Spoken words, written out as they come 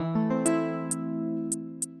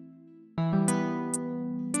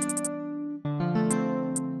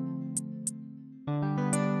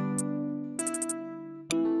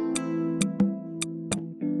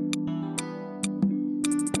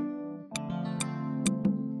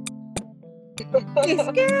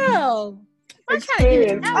This girl. I'm trying to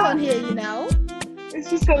give it out on here, you know. It's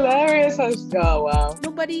just hilarious. Oh wow.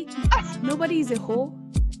 Nobody is a whore.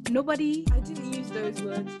 Nobody. I didn't use those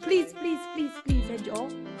words. Please, Ejo.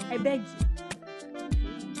 I beg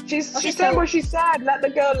you. She said what she said. Let the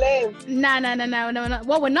girl live. No.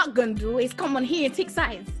 What we're not gonna do is come on here and take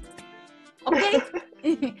sides. Okay?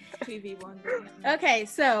 2v1. Okay,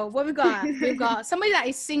 so what we got? We've got somebody that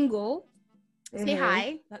is single. Say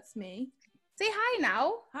hi. That's me. Say hi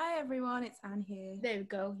now. Hi everyone, it's Anne here. There we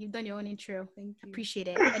go. You've done your own intro. Thank you. Appreciate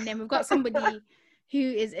it. And then we've got somebody who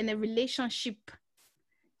is in a relationship.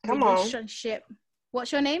 Come on.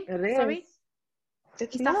 What's your name? It is. Sorry?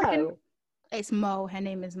 It's East Mo. African? It's Mo. Her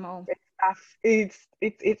name is Mo. It's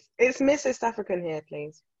Miss East African here,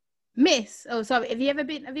 please. Miss. Oh, sorry. Have you ever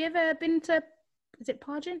been to, is it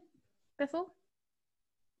pageant before?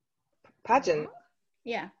 Pageant?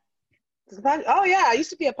 Yeah. Oh yeah, I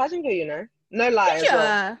used to be a pageant girl, you know. No lie. Did you?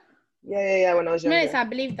 Well. Yeah, when I was younger. Yes, I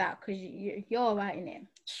believe that because you're all right in it. I'm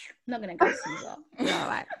not going to guess you, but you're all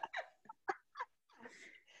right.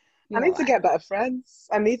 I need to get better friends.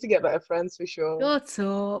 For sure. Shut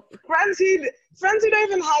up. Friends who don't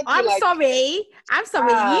even have I'm sorry.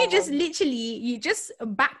 Wow. You just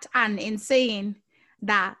backed Anne in saying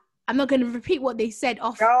that. I'm not going to repeat what they said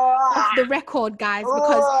off the record, guys,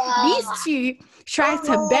 because these two tried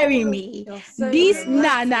to bury me.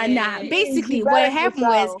 Basically, what happened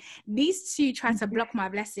was these two tried to block my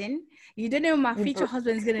blessing. You don't know my future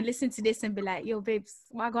husband's going to listen to this and be like, yo, babes,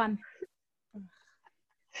 my gone.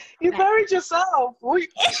 You buried yourself.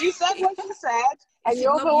 She said what she said, and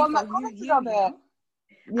you're the one that commented on it.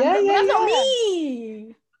 Yeah. That's not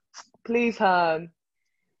me. Please, hon.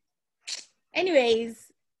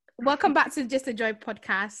 Anyways, welcome back to Just a Joy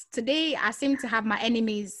podcast. Today, I seem to have my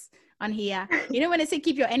enemies on here. You know when they say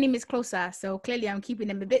keep your enemies closer, so clearly I'm keeping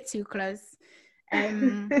them a bit too close.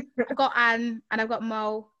 I've got Anne and I've got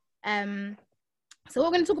Mo. So what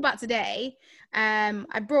we're going to talk about today,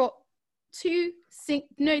 I brought two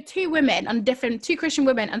Christian women on different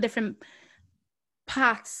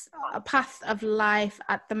paths, a path of life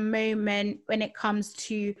at the moment when it comes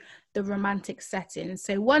to the romantic setting.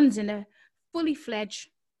 So one's in a fully fledged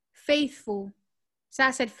faithful. So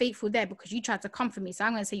I said faithful there because you tried to come for me. So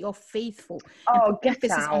I'm going to say you're faithful. Oh, get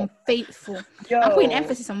emphasis out. on faithful. Yo, I'm putting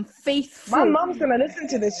emphasis on faithful. My mom's going to listen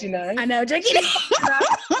to this, you know. I know, joking. Ask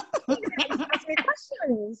me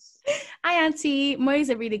questions. Hi, Auntie. Mo is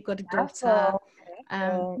a really good daughter.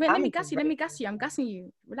 Wait, let me gas you. I'm gassing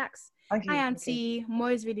you. Relax. Okay, Hi, Auntie. Mo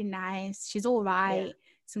is really nice. She's all right. Yeah.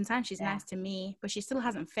 Sometimes she's nice to me, but she still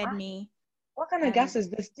hasn't fed me. What kind of gas is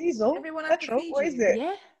this? Diesel? Everyone Petrol? What is it?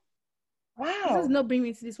 Yeah. Wow. It does not bring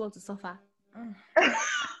me to this world to suffer.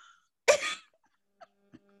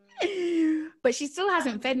 But she still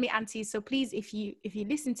hasn't fed me, Auntie. So please, if you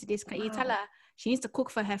listen to this, can you tell her she needs to cook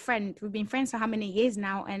for her friend? We've been friends for how many years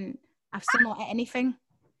now, and I've still not ate anything.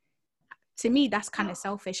 To me, that's kind of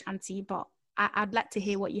selfish, Auntie. But I'd like to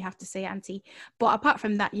hear what you have to say, Auntie. But apart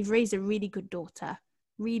from that, you've raised a really good daughter,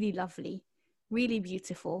 really lovely, really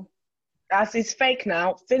beautiful. As it's fake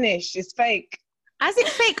now. Finished. It's fake. As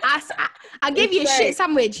it's fake, I gave you a shit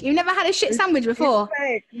sandwich. You've never had a shit sandwich before. It's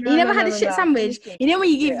fake. You never had a shit sandwich. You know when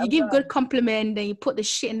you give done. good compliment, then you put the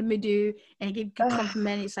shit in the middle, and you give good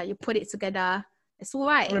compliment. It's like you put it together. It's all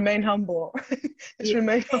right. Remain humble.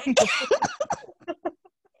 Remain humble.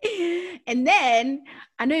 And then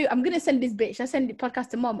I know I'm gonna send this bitch. I send the podcast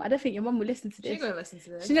to mom. I don't think your mom will listen to this. She's gonna listen to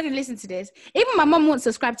this. She's not gonna listen to this. Even my mom won't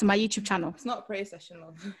subscribe to my YouTube channel. It's not a prayer session,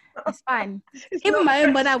 love. It's fine. Even my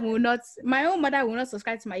own mother will not. My own mother will not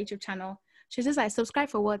subscribe to my YouTube channel. She's just like, subscribe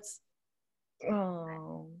for what?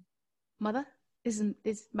 Oh, Mother, this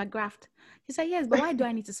is my graft. She said, yes, but why do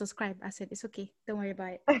I need to subscribe? I said, it's okay. Don't worry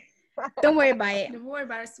about it. Don't worry about it. Don't worry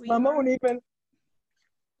about it, sweet. My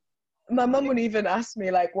mum wouldn't even ask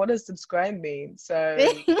me, like, what does subscribe mean? So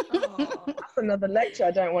that's another lecture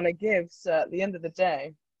I don't want to give. So at the end of the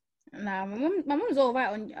day. Nah, my mum's all right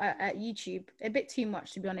on at YouTube. A bit too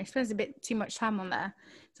much, to be honest. Spends a bit too much time on there.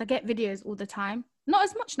 So I get videos all the time. Not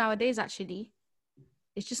as much nowadays, actually.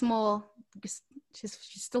 It's just more, she's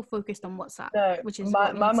still focused on WhatsApp. No, which is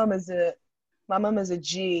my mum is a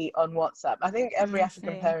G on WhatsApp. I think every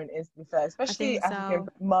African parent is, to be fair, especially African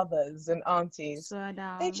mothers and aunties.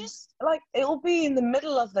 They just, like, it'll be in the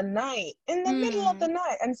middle of the night,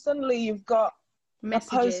 and suddenly you've got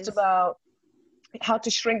messages. A post about how to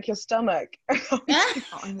shrink your stomach.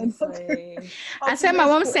 Honestly. I said my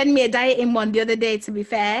mom sent me a dieting one the other day, to be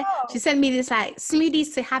fair. She sent me this, like,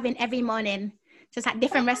 smoothies to have in every morning. Just like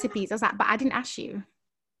different recipes. I was like, but I didn't ask you.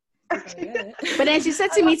 But then she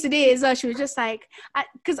said to me today as well, she was just like,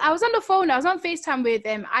 because I was on the phone, I was on FaceTime with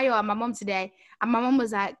Ayo and my mom today, and my mom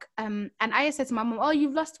was like, and Ayo said to my mom, oh,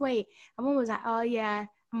 you've lost weight. My mom was like, oh yeah.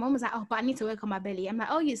 My mom was like, oh, but I need to work on my belly. I'm like,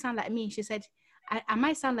 oh, you sound like me. She said, I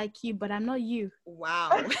might sound like you, but I'm not you.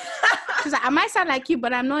 Wow. She's like, I might sound like you,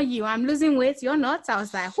 but I'm not you. I'm losing weight. You're not. I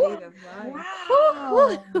was like, wow.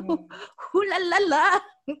 La la la.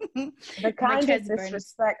 The kind of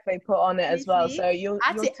disrespect they put on it as well. So you're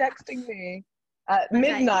texting me at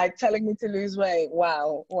midnight telling me to lose weight.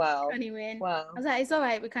 Wow. Anyway, wow. I was like, it's all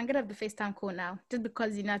right. We can get up the FaceTime call now, just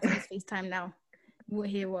because you know how to use FaceTime now. We'll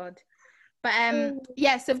hear what. But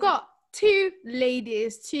yes, I've got two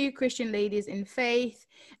Christian ladies in faith,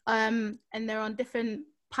 and they're on different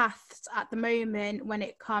paths at the moment when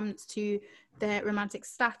it comes to their romantic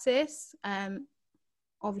status.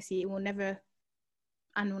 Obviously, it will never,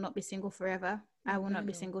 and will not be single forever. I will not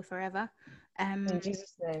be single forever. In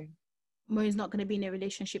Jesus' name. Mo's not going to be in a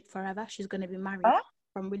relationship forever. She's going to be married.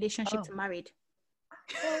 From relationship to married.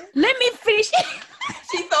 Let me finish.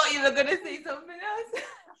 She thought you were going to say something else.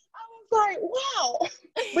 Like, wow,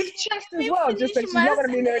 with chest as well, just that she's not going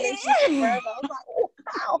to be in a relationship forever. I was like,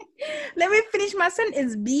 wow. Let me finish my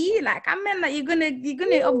sentence, B. Like, I meant like you're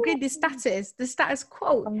gonna upgrade the status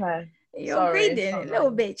quo. Okay. You're upgrading a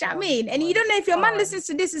little bit. I mean, and you don't know if your man listens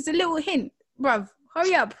to this. It's a little hint, bruv.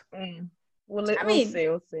 Hurry up. We'll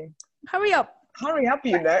see. Hurry up,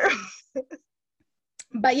 you know.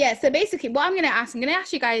 But yeah, so basically what I'm going to ask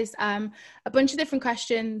you guys a bunch of different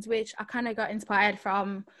questions, which I kind of got inspired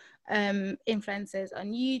from influencers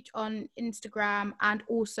on Instagram and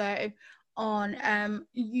also on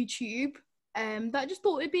YouTube, that I just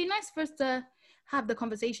thought it'd be nice for us to have the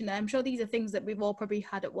conversation there. I'm sure these are things that we've all probably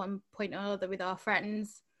had at one point or another with our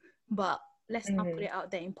friends, but let's not put it out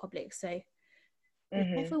there in public. So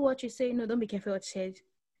be careful what you say. No, don't be careful what you say.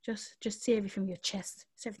 Just say everything with your chest.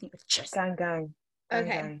 Say everything with your chest. Gang.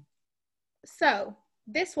 Okay. So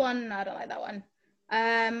this one, I don't like that one.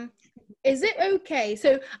 Is it okay?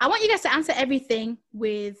 So I want you guys to answer everything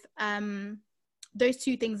with those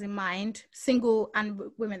two things in mind: single and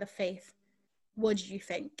women of faith. What do you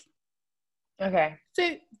think? Okay.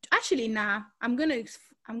 So actually, now I'm gonna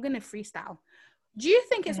freestyle. Do you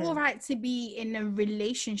think it's all right to be in a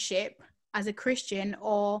relationship as a Christian,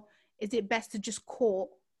 or is it best to just court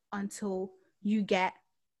until you get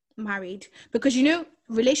married? Because you know,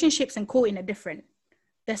 relationships and courting are different.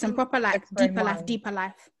 There's some proper like deeper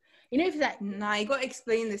life. You know, if it's like, nah, you gotta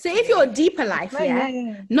explain this. So if you're a deeper life,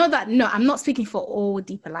 no, I'm not speaking for all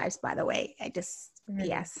deeper lives, by the way. I just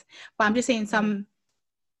yes, but I'm just saying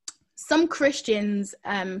some Christians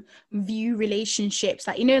view relationships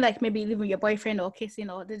like, you know, like maybe living with your boyfriend or kissing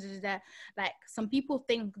or like some people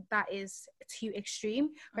think that is too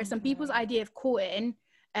extreme, whereas some people's idea of courting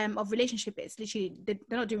of relationship, it's literally they're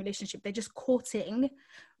not doing relationship, they're just courting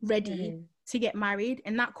ready to get married.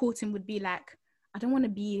 And that courting would be like, I don't want to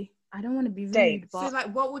be rude, but so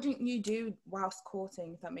like what wouldn't you do whilst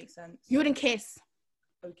courting, if that makes sense? You wouldn't kiss.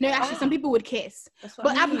 Okay. No, actually some people would kiss,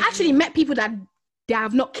 but I mean. I've actually met people that they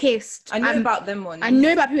have not kissed. I know about them ones. I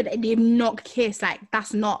know about people that they've not kissed. Like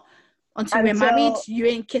that's not until we're married. You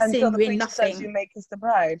ain't kissing. You ain't nothing. Says you may kiss the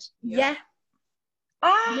bride. Yeah.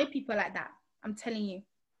 I know people like that. I'm telling you.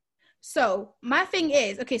 So my thing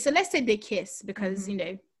is, okay. So let's say they kiss because you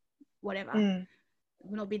know, whatever.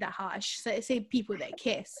 Will not be that harsh. So say people that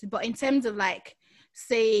kiss, but in terms of like,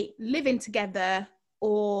 say living together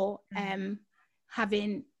or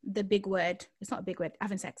having the big word, it's not a big word,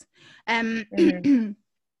 having sex.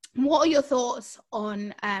 What are your thoughts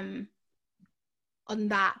on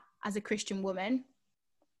that as a Christian woman?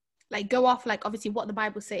 Like go off like obviously what the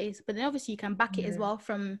Bible says, but then obviously you can back it as well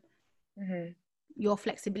from your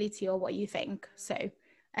flexibility or what you think. So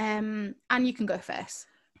and you can go first.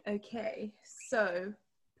 Okay, so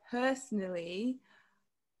personally,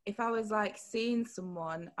 if I was like seeing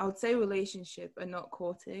someone, I would say relationship and not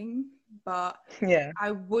courting, but I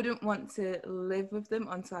wouldn't want to live with them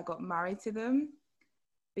until I got married to them,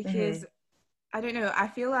 because I don't know, I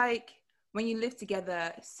feel like when you live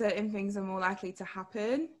together, certain things are more likely to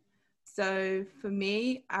happen. So for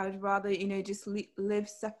me, I would rather, you know, just live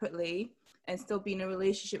separately and still be in a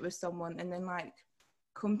relationship with someone and then like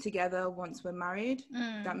come together once we're married.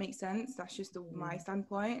 That makes sense. That's just my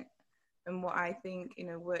standpoint and what I think, you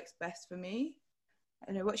know, works best for me. I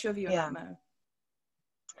don't know, what's your view on that, Mo?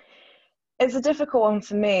 It's a difficult one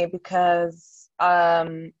for me because I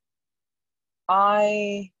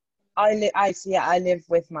live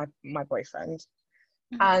with my boyfriend,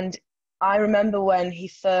 and I remember when he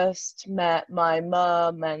first met my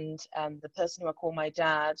mum and the person who I call my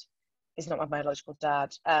dad. He's not my biological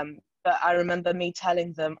dad. but I remember me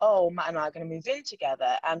telling them, oh, Matt and I are going to move in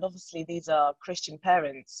together. And obviously these are Christian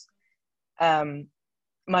parents. My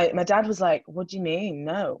dad was like, what do you mean?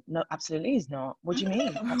 No, absolutely he's not. What do you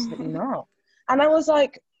mean? Absolutely not. And I was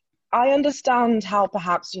like, I understand how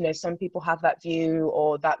perhaps, some people have that view,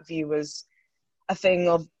 or that view was a thing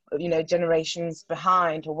of, generations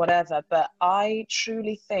behind or whatever. But I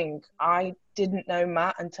truly think I didn't know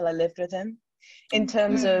Matt until I lived with him. In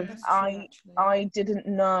terms of, I didn't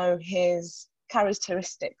know his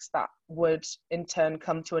characteristics that would in turn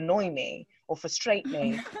come to annoy me or frustrate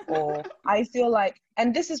me. Or I feel like,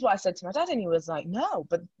 and this is what I said to my dad, and he was like, no,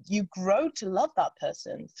 but you grow to love that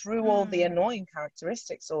person through all the annoying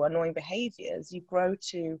characteristics or annoying behaviors. You grow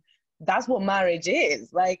to, that's what marriage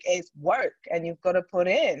is. Like, it's work, and you've got to put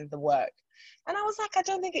in the work. And I was like, I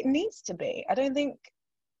don't think it needs to be. I don't think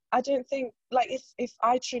like, if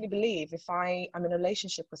I truly believe, if I'm in a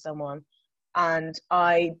relationship with someone and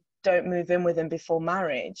I don't move in with them before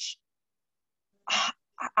marriage,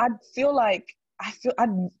 I'd feel like,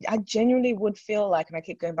 I genuinely would feel like, and I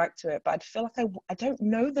keep going back to it, but I'd feel like I don't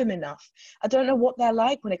know them enough. I don't know what they're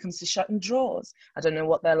like when it comes to shutting drawers. I don't know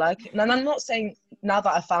what they're like. And I'm not saying now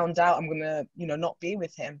that I found out I'm going to, not be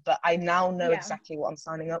with him, but I now know exactly what I'm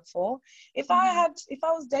signing up for. If I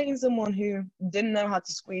was dating someone who didn't know how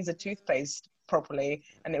to squeeze a toothpaste properly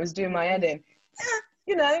and it was doing my head in,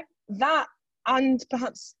 that, and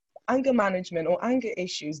perhaps anger management or anger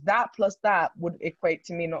issues, that plus that would equate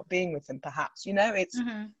to me not being with him, perhaps. It's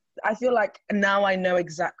I feel like now I know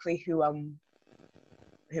exactly who I'm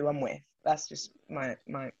with. That's just my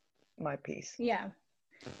piece. I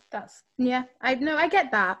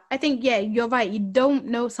get that. I think you're right, you don't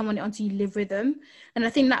know someone until you live with them. And I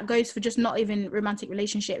think that goes for just not even romantic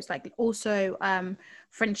relationships, like also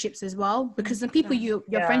friendships as well, because the people your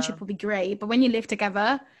friendship will be great, but when you live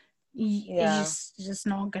together, it's just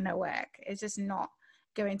not gonna work. It's just not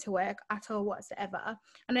going to work at all whatsoever.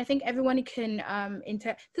 And I think everyone can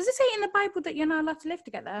does it say in the Bible that you're not allowed to live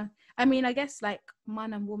together? I mean, I guess like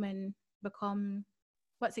man and woman become,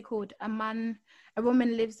 what's it called, a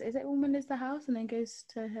woman lives the house and then goes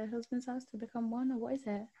to her husband's house to become one, or what is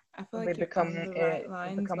it? I feel like they become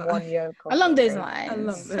one yoke along those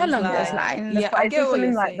lines. Yeah, I get what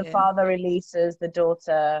you're like saying. The father releases the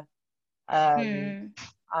daughter,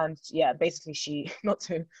 and basically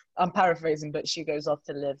I'm paraphrasing, but she goes off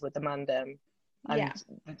to live with the man and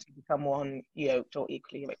to become one yoked or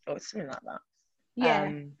equally yoked or something like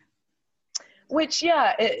that. Which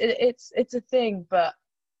it's a thing, but,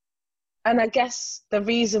 and I guess the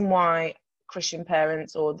reason why Christian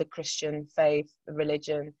parents or the Christian faith, the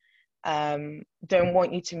religion, don't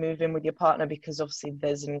want you to move in with your partner, because obviously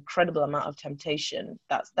there's an incredible amount of temptation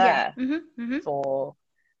that's there for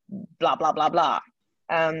blah blah blah blah.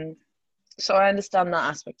 So I understand that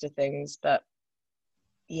aspect of things, but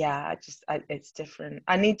it's different.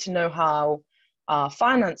 I need to know how our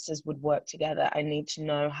finances would work together. I need to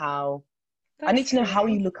know how how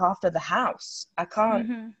you look after the house. I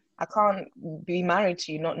can't be married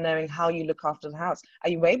to you not knowing how you look after the house. Are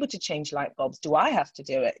you able to change light bulbs? Do I have to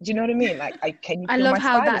do it? Do you know what I mean? Like, I love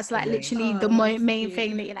how that's like literally the main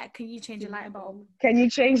thing that you're like, can you change a light bulb? Can you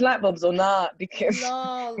change light bulbs or not? Because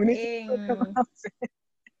we need to talk about it.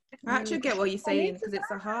 I actually get what you're saying, because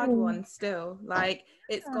it's a hard one still. Like,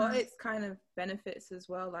 it's got its kind of benefits as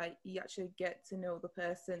well. Like, you actually get to know the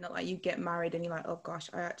person. Not like you get married and you're like, oh gosh,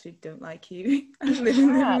 I actually don't like you.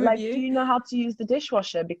 Like, do you know how to use the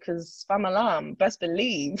dishwasher? Because fam alarm, best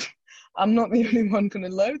believe I'm not the only one going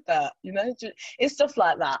to load that. It's stuff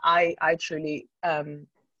like that. I truly, and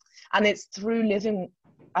it's through living.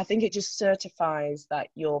 I think it just certifies that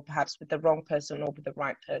you're perhaps with the wrong person or with the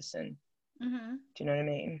right person. Do you know what I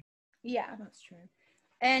mean? Yeah, that's true.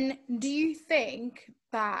 And do you think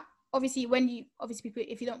that obviously people,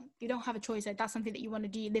 if you don't have a choice, like that's something that you want to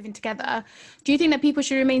do living together, do you think that people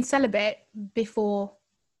should remain celibate before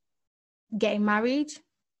getting married?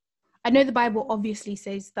 I know the Bible obviously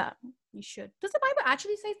says that you should. Does the Bible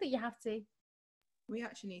actually say that you have to? We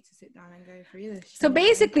actually need to sit down and go through this. So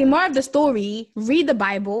basically, more of the story, read the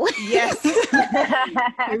Bible. Yes.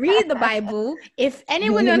 Read the Bible. If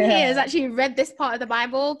anyone on here has actually read this part of the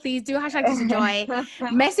Bible, please do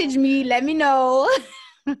 #JustAjoy. Message me, let me know.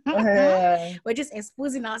 We're just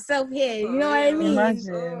exposing ourselves here. You know what I mean?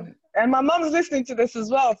 Imagine. And my mom's listening to this as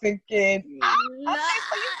well, thinking,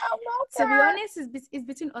 to be honest, it's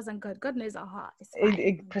between us and God. God knows our heart.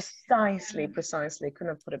 Precisely. Couldn't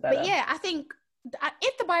have put it better. But yeah, I think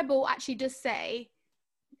if the Bible actually does say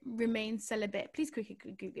remain celibate, please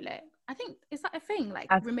quickly Google it. I think, is that a thing? Like,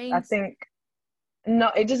 remain? I think, no,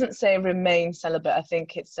 it doesn't say remain celibate. I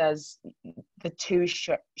think it says the two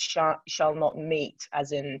shall not meet,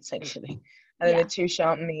 as in sexually, and then the two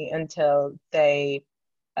shan't meet until they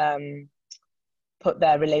put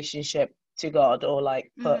their relationship to God, or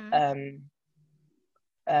like put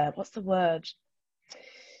what's the word?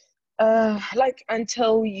 Like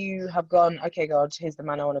until you have gone, okay, God, here's the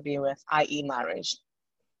man I want to be with, i.e. marriage.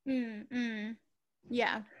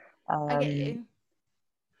 Yeah, I get you.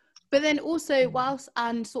 But then also, whilst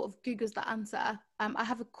Anne sort of Googles the answer, I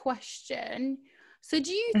have a question. So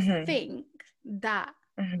do you think that,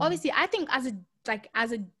 obviously, I think as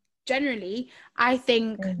a generally, I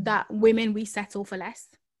think that women, we settle for less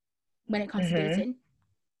when it comes to dating.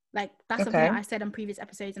 Like, that's something that I said on previous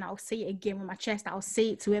episodes, and I'll say it again with my chest. I'll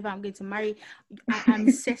say it to whoever I'm going to marry.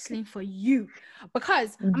 I'm settling for you.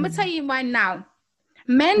 Because I'm going to tell you right now,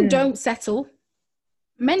 men don't settle.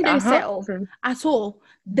 Men don't settle at all.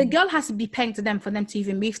 The girl has to be paying to them for them to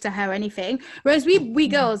even move to her or anything. Whereas we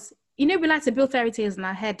girls, you know, we like to build fairy tales in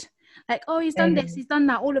our head. Like, oh, he's done this, he's done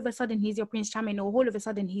that. All of a sudden, he's your Prince Charming, or all of a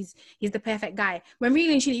sudden, he's the perfect guy. When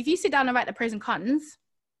really, if you sit down and write the pros and cons,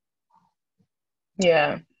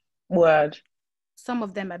 word. Some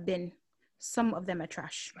of them are bin. Some of them are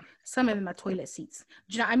trash. Some of them are toilet seats.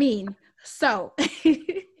 Do you know what I mean? So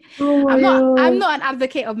I'm not an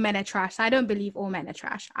advocate of men are trash. I don't believe all men are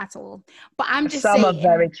trash at all. But I'm just saying some are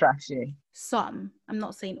very trashy. Some. I'm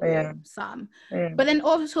not saying all. Some. But then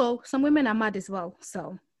also some women are mad as well.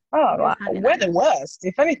 So we're the worst.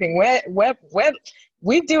 If anything,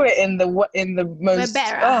 we do it in the most. We're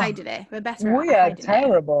better at hiding it. We are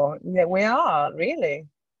terrible. Yeah, we are really.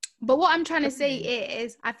 But what I'm trying to say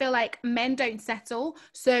is, I feel like men don't settle.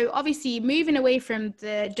 So obviously, moving away from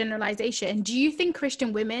the generalization, do you think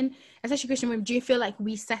Christian women, especially Christian women, do you feel like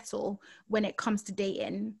we settle when it comes to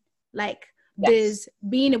dating? Like, there's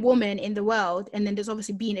being a woman in the world, and then there's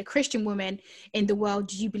obviously being a Christian woman in the world.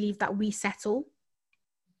 Do you believe that we settle?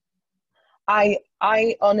 I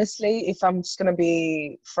honestly, if I'm just going to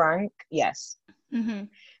be frank, yes.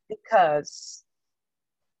 Because...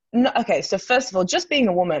 No, okay, so first of all, just being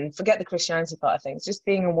a woman, forget the Christianity part of things, just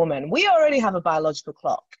being a woman, we already have a biological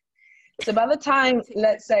clock. So by the time,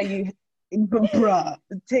 let's say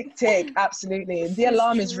tick, absolutely. The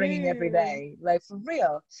alarm is ringing every day, like for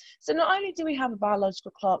real. So not only do we have a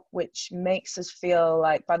biological clock, which makes us feel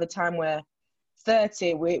like by the time we're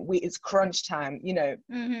 30, it's crunch time, you know,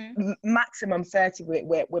 maximum 30,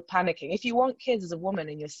 we're panicking. If you want kids as a woman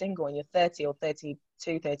and you're single and you're 30 or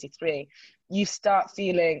 32, 33, you start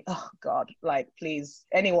feeling, oh God, like, please,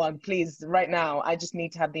 anyone, please, right now, I just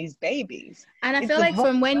need to have these babies. And I feel like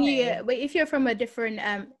from when if you're from a different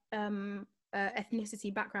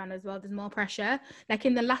ethnicity background as well, there's more pressure. Like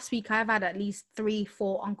in the last week, I've had at least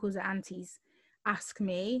 3-4 uncles and aunties ask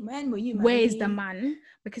me, when will you marry? Where's the man?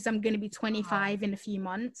 Because I'm going to be 25 in a few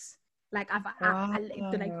months. Like they're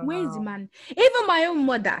like, where's the man? Even my own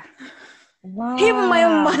mother. Even my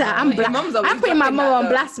own mother. I'm black. I'm putting my mom on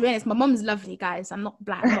blast. To be honest, my mom's lovely, guys. I'm not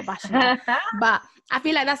black. I'm not bashing her. But I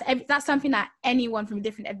feel like that's something that anyone from a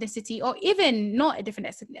different ethnicity, or even not a different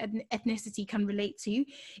ethnicity, can relate to.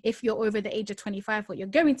 If you're over the age of 25, or you're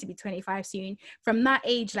going to be 25 soon, from that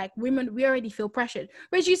age, like women, we already feel pressured.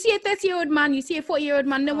 Whereas you see a 30-year-old man, you see a 40-year-old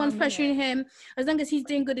man, no one's pressuring him as long as he's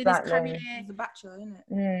doing good in his career. He's a bachelor, isn't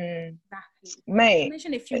it? Exactly. Mate,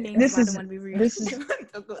 mention a few names. I don't want to be rude.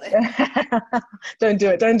 Don't do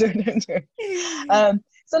it.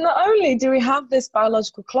 So not only do we have this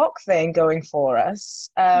biological clock thing going for us,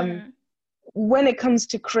 when it comes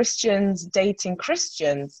to Christians dating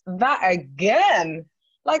Christians, that again,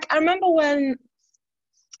 like I remember when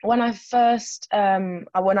I first, when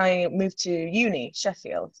I moved to uni,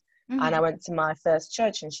 Sheffield, and I went to my first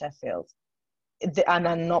church in Sheffield, and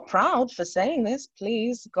I'm not proud for saying this,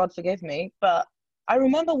 please, God forgive me, but I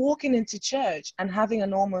remember walking into church and having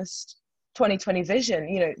an almost 2020 vision,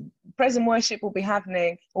 you know, praise and worship will be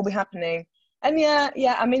happening. And yeah,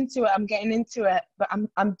 I'm into it. I'm getting into it, but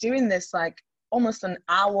I'm doing this like almost an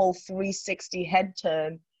owl 360 head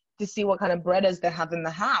turn to see what kind of breaders they have in the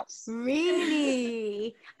house.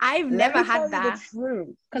 Really? I've never had that.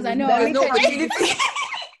 Because I know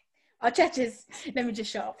our churches. Let me just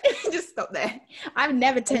shut up. Just stop there. I've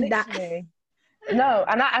never turned that. No,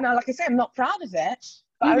 and I like I say, I'm not proud of it,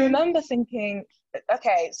 but I remember thinking,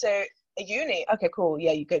 okay, so a uni, okay, cool,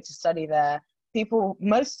 yeah, you go to study there.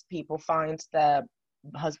 Most people find their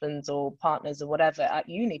husbands or partners or whatever at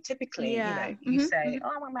uni, typically, you know, you say,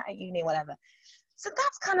 oh, I'm at uni, whatever. So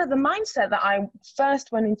that's kind of the mindset that I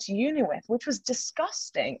first went into uni with, which was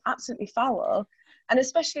disgusting, absolutely foul. And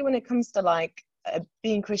especially when it comes to like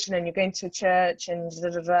being Christian and you're going to a church and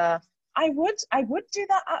I would do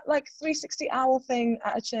that at like 360 owl thing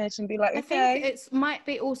at a church and be like, okay. I think it might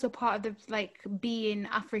be also part of the like being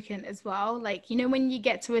African as well. Like, you know, when you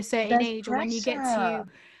get to a certain age, or when you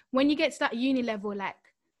get to that uni level, like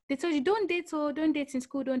they told you don't date in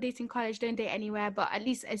school, don't date in college, don't date anywhere. But at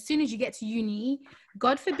least as soon as you get to uni,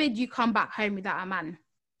 God forbid you come back home without a man.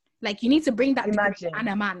 Like, you need to bring that degree and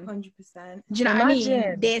a man. 100%. Do you know what I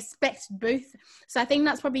mean? They expect both. So I think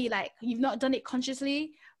that's probably like, you've not done it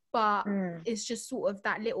consciously, but it's just sort of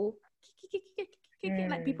that little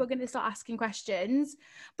like people are going to start asking questions.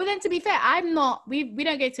 But then, to be fair, we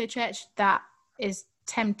don't go to a church that is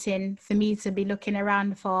tempting for me to be looking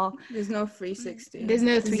around for. There's no 360. There's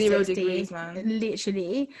no 360. 0 degrees, man.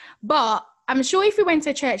 Literally. But I'm sure if we went to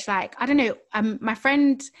a church, like, I don't know, my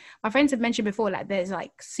friends have mentioned before, like, there's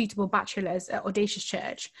like suitable bachelors at Audacious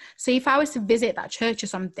Church. So if I was to visit that church or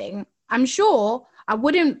something, I'm sure I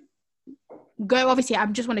wouldn't go. Obviously, I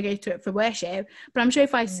just want to go to it for worship, but I'm sure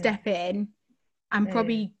if I step in, I'm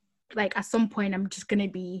probably like, at some point I'm just gonna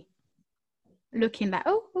be looking like,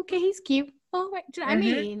 oh, okay, he's cute. Oh, right. Do you know what I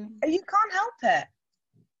mean? You can't help it.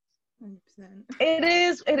 100%. It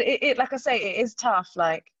is. It like I say, it is tough.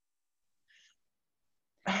 Like,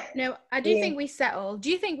 no, I do think we settle.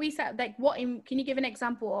 Do you think we settle? Like, can you give an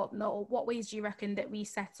example of what ways do you reckon that we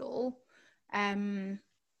settle?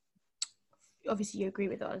 Obviously you agree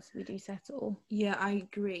with us, we do settle. Yeah, I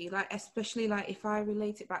agree. Like, especially like if I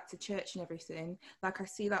relate it back to church and everything, like I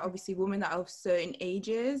see like obviously women that are of certain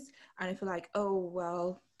ages, and I feel like, oh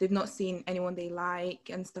well, they've not seen anyone they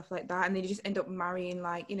like and stuff like that, and they just end up marrying,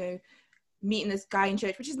 like, you know, meeting this guy in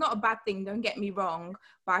church, which is not a bad thing, don't get me wrong,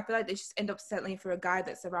 but I feel like they just end up settling for a guy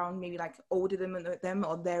that's around maybe like older than them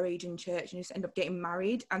or their age in church, and just end up getting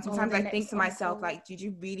married. And sometimes I think to myself, like, did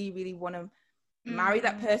you really want to marry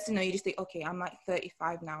that person, or you just think, okay, I'm like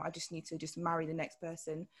 35 now, I just need to just marry the next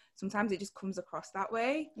person? Sometimes it just comes across that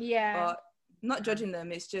way. Yeah, but not judging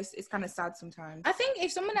them, it's kind of sad sometimes. I think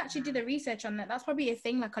if someone actually did a research on that, that's probably a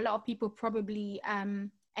thing. Like, a lot of people probably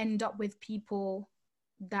end up with people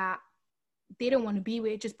that they don't want to be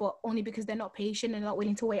with, just but only because they're not patient and not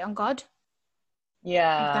willing to wait on God.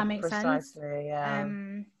 Yeah, if that makes sense. Yeah.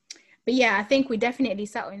 But yeah, I think we definitely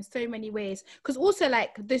settle in so many ways, because also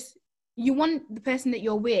like this, you want the person that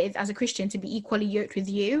you're with as a Christian to be equally yoked with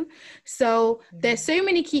you. So there's so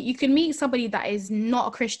many you can meet somebody that is not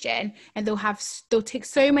a Christian and they'll tick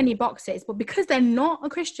so many boxes, but because they're not a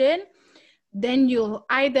Christian, then you'll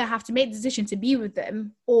either have to make the decision to be with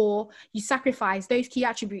them, or you sacrifice those key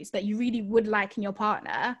attributes that you really would like in your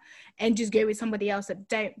partner and just go with somebody else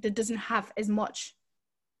that doesn't have as much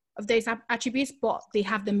of those attributes, but they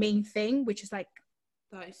have the main thing, which is like,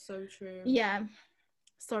 that is so true. Yeah.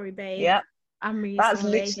 Sorry, babe. Yeah. I'm really That's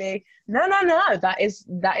sorry. Literally no. That is,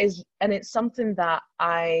 and it's something that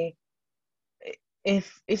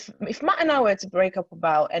if Matt and I were to break up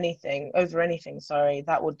over anything,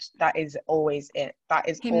 that is always it. That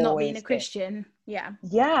is him always not being a Christian.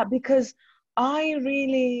 Yeah, because I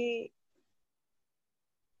really,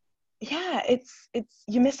 it's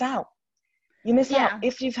you miss out.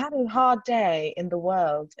 If you've had a hard day in the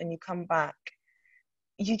world and you come back,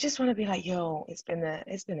 you just want to be like, yo, it's been a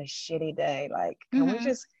shitty day. Like, can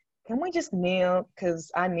we just kneel?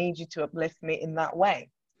 Because I need you to uplift me in that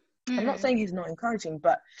way. I'm not saying he's not encouraging,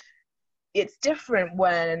 but it's different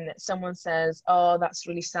when someone says, oh, that's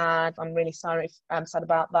really sad. I'm really sorry. I'm sad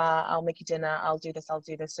about that. I'll make you dinner. I'll do this.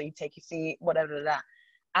 So you take your seat, whatever that.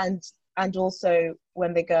 And also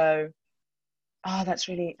when they go, oh, that's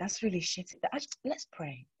really shitty. Let's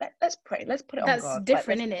pray. Let's pray. Let's put it on God. That's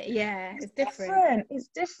different, isn't it? Yeah, it's different. It's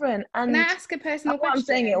different. And can I ask a personal question? I'm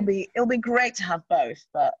saying it'll be great to have both,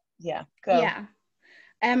 but yeah, go. Yeah.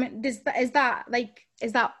 Is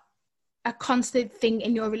that a constant thing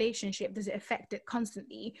in your relationship? Does it affect it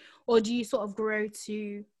constantly, or do you sort of grow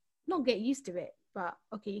to not get used to it? But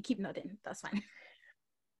okay, you keep nodding. That's fine.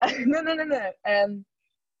 No.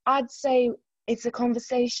 I'd say it's a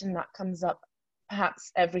conversation that comes up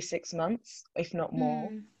perhaps every 6 months, if not more.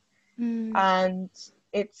 And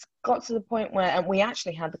it's got to the point where, and we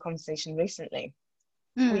actually had the conversation recently.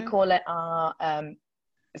 We call it our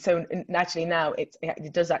so actually now it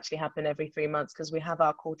does actually happen every 3 months, because we have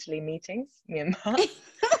our quarterly meetings, me and Matt.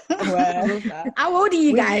 How old are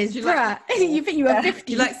you guys? You think you were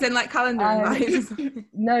 50? You like send like calendar invites?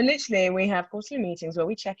 No, literally we have quarterly meetings where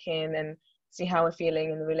we check in and see how we're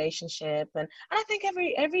feeling in the relationship, and I think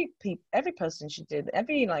every person should do that.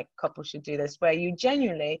 Every like couple should do this, where you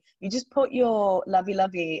just put your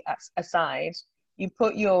lovey aside, you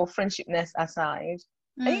put your friendshipness aside,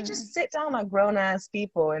 And you just sit down like grown-ass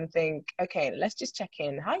people and think, okay, let's just check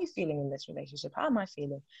in. How are you feeling in this relationship? How am I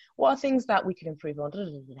feeling? What are things that we can improve on?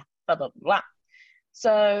 Blah, blah, blah.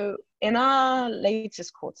 So in our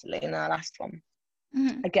latest quarterly, in our last one,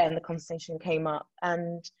 again, the conversation came up,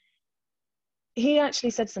 and he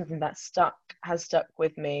actually said something that has stuck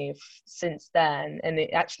with me since then. And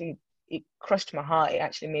it crushed my heart. It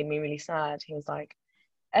actually made me really sad. He was like,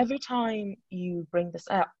 every time you bring this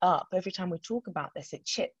up, every time we talk about this, it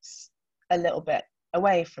chips a little bit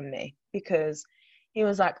away from me, because he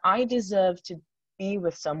was like, I deserve to be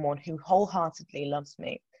with someone who wholeheartedly loves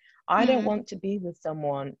me. I don't want to be with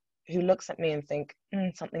someone who looks at me and think,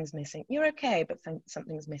 something's missing. You're okay, but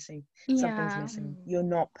something's missing. Yeah. Something's missing. You're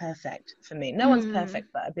not perfect for me. No one's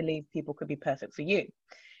perfect, but I believe people could be perfect for you.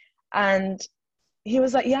 And he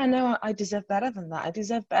was like, yeah, no, I deserve better than that. I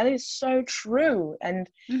deserve better. And it's so true. And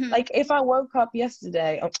like, if I woke up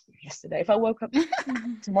yesterday, if I woke up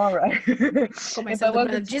tomorrow, if I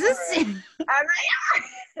woke up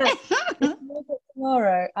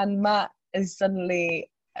tomorrow and Matt is suddenly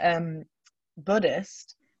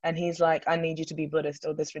Buddhist, and he's like, I need you to be Buddhist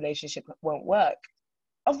or this relationship won't work.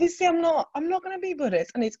 Obviously, I'm not going to be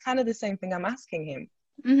Buddhist. And it's kind of the same thing I'm asking him.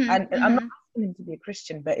 And I'm not asking him to be a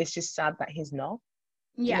Christian, but it's just sad that he's not.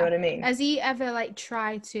 Yeah. You know what I mean? Has he ever like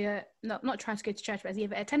tried to not try to go to church, but has he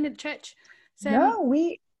ever attended church? No,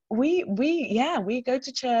 we go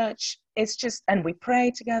to church. It's just, and we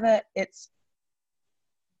pray together.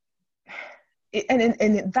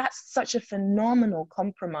 And that's such a phenomenal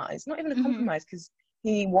compromise. Not even a compromise, because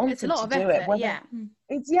he wanted to do it.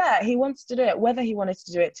 He wants to do it. Whether he wanted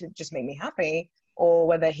to do it to just make me happy, or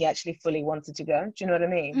whether he actually fully wanted to go. Do you know what I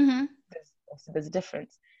mean? There's a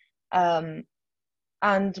difference.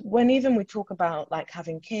 And when even we talk about like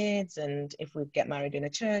having kids and if we get married in a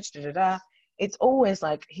church, it's always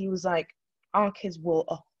like, he was like, our kids will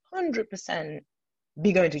 100%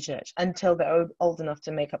 be going to church until they're old enough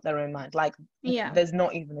to make up their own mind. Like, there's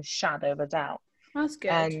not even a shadow of a doubt. That's good.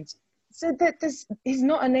 And so he's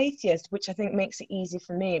not an atheist, which I think makes it easy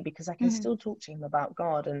for me, because I can still talk to him about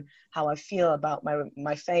God and how I feel about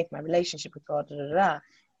my faith, my relationship with God,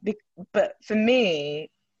 But for me,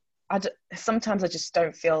 sometimes I just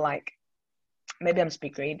don't feel like, maybe I'm just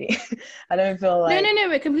being greedy. I don't feel like...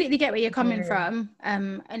 No, I completely get where you're coming from.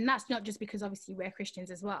 And that's not just because obviously we're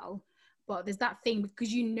Christians as well, but there's that thing, because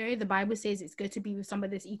the Bible says it's good to be with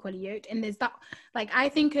somebody that's equally yoked. And there's that, like, I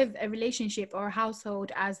think of a relationship or a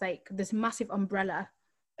household as like this massive umbrella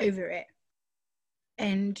over it.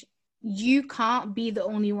 And you can't be the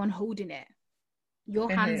only one holding it. Your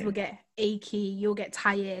hands will get achy, you'll get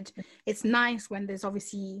tired. It's nice when there's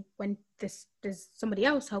somebody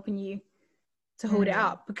else helping you to hold it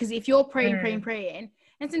up, because if you're praying,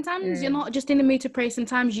 and sometimes you're not just in the mood to pray,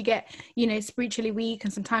 sometimes you get, spiritually weak,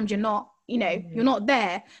 and sometimes you're not, you're not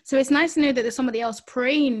there. So it's nice to know that there's somebody else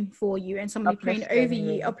praying for you and somebody praying over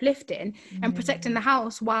you, uplifting and protecting the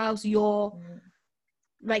house whilst you're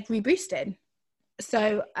like reboosted.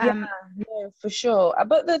 So for sure.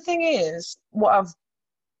 But the thing is, what I've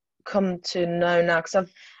come to know now, because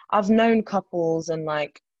I've known couples and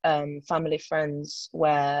like family friends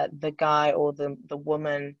where the guy or the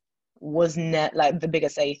woman was like the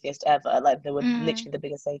biggest atheist ever, like they were literally the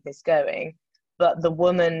biggest atheist going, but the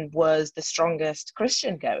woman was the strongest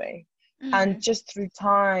Christian going. And just through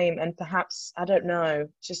time and perhaps, I don't know,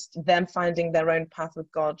 just them finding their own path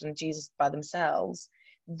with God and Jesus by themselves,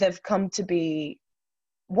 they've come to be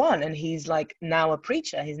one, and he's like now a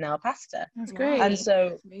preacher, he's now a pastor. That's great. And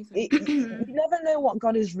so you never know what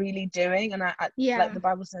God is really doing. And I like the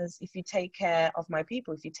Bible says, if you take care of my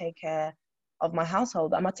people, if you take care of my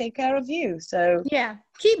household, I'm gonna take care of you. So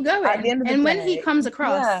keep going. At the end of the day, when he comes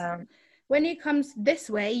across, when he comes this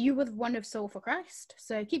way, you were one of soul for Christ.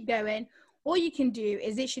 So keep going. All you can do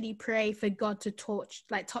is literally pray for God to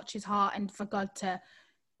touch his heart, and for God to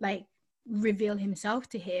like reveal himself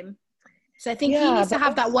to him. So I think he needs to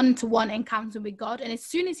have that one-to-one encounter with God. And as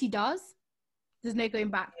soon as he does, there's no going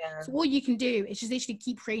back. So all you can do is just literally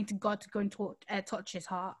keep praying to God to go and touch his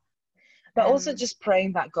heart. But also just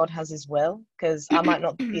praying that God has his will, because I might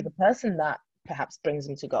not be the person that perhaps brings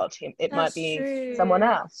him to God. It might be someone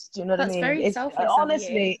else. Do you know what I mean? Very selfless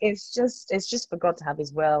honestly, it's just for God to have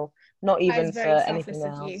his will, not even for anything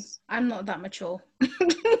else. I'm not that mature.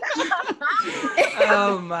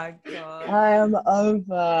 Oh my God. I am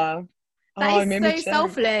over. That is so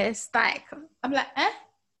selfless. Like, I'm like,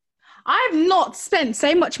 I've not spent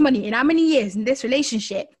so much money in how many years in this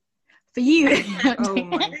relationship for you. Oh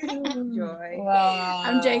my joy. Wow.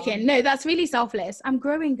 I'm joking. No, that's really selfless. I'm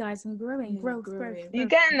growing, guys. I'm growing. Growth. You're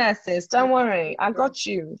getting there, sis. Don't worry. I got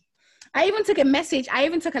you. I even took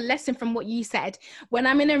a lesson from what you said. When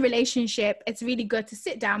I'm in a relationship, it's really good to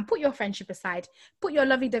sit down, put your friendship aside, put your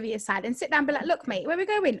lovey-dovey aside, and sit down and be like, look, mate, where are we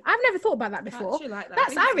going? I've never thought about that before. I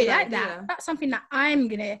really like that. That's something that I'm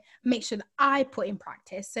going to make sure that I put in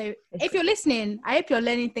practice. So if you're listening, I hope you're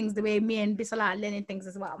learning things the way me and Bisola are learning things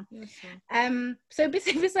as well. Yes, so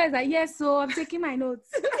Bisola is like, yes, so I'm taking my notes.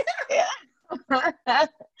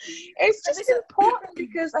 It's just important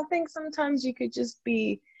because I think sometimes you could just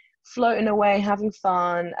be floating away having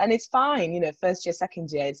fun, and it's fine, you know, first year,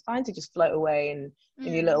 second year, it's fine to just float away in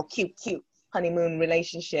your little cute honeymoon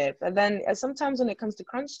relationship. And then sometimes when it comes to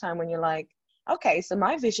crunch time, when you're like, okay, so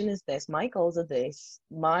my vision is this, my goals are this,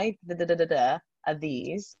 my are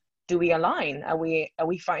these, do we align? Are we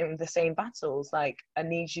fighting the same battles? Like, I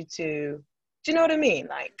need you to, do you know what I mean?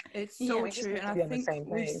 Like, it's so true. And I think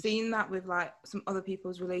we've seen that with like some other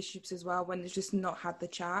people's relationships as well, when they've just not had the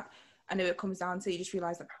chat. I know it comes down to, you just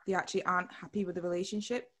realize that they actually aren't happy with the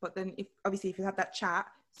relationship. But then if you had that chat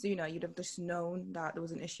sooner, you'd have just known that there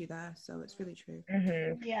was an issue there. So it's really true.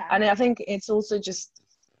 Mm-hmm. Yeah. And I think it's also just,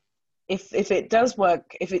 if it does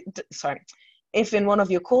work, if in one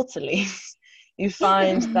of your quarterlies you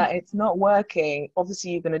find that it's not working,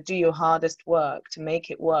 obviously you're going to do your hardest work to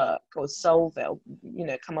make it work or solve it, or, you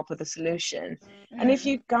know, come up with a solution. And if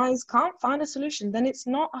you guys can't find a solution, then it's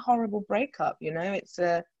not a horrible breakup, you know,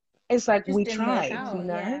 it's like, we tried, you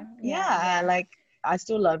know. Yeah, like, I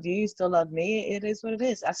still love you, you still love me, it is what it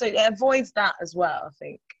is. So it avoids that as well, I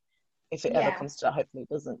think, if it ever comes to that. Hopefully it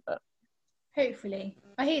doesn't, but hopefully.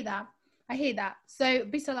 I hear that. So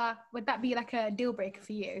Bisola, would that be like a deal breaker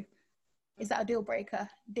for you? Is that a deal breaker,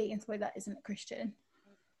 dating somebody that isn't a Christian?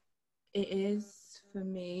 It is for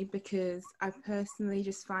me, because I personally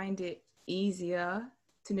just find it easier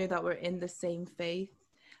to know that we're in the same faith.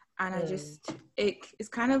 And I just, it's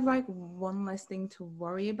kind of like one less thing to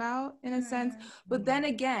worry about in a sense. But then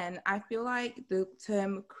again, I feel like the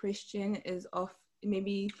term Christian is off,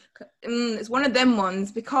 maybe it's one of them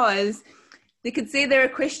ones, because they could say they're a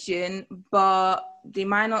Christian, but they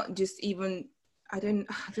might not just even, I don't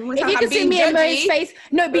want to. If you can see me in Mary's face,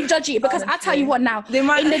 no, be judgy, because I'll tell you what now. They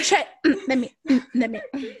might in the chat. let me.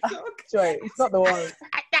 Sorry, it's not the one.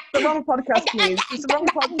 The wrong podcast, please. It's the wrong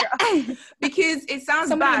podcast. Because it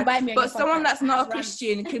sounds bad, but someone that's not a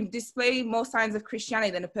Christian can display more signs of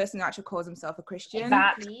Christianity than a person who actually calls himself a Christian.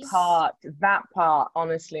 That part,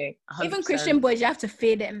 honestly. 100%. Even Christian boys, you have to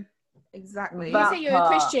feed them. Exactly. You say you're a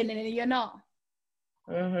Christian and you're not.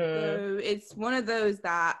 So it's one of those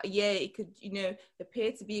that, it could,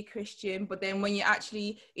 appear to be a Christian, but then when you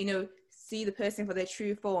actually, see the person for their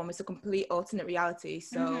true form, it's a complete alternate reality.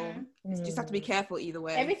 So you just have to be careful either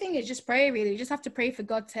way. Everything is just prayer, really. You just have to pray for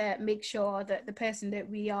God to make sure that the person that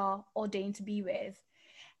we are ordained to be with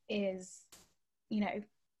is,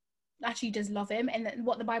 actually does love him. And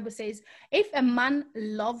what the Bible says, if a man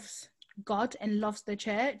loves God and loves the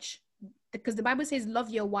church, because the Bible says love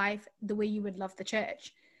your wife the way you would love the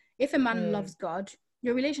church. If a man loves God,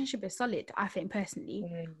 your relationship is solid. I think personally,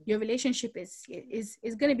 your relationship is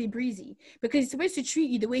going to be breezy, because he's supposed to treat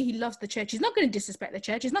you the way he loves the church. He's not going to disrespect the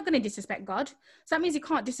church. He's not going to disrespect God. So that means he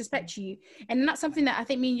can't disrespect you. And that's something that I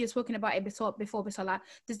think me and you were spoken about it before, Bisola.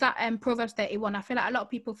 There's that Proverbs 31. I feel like a lot of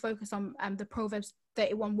people focus on the Proverbs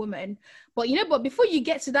 31 woman, but before you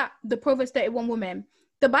get to that, the Proverbs 31 woman,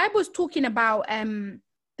 the Bible's talking about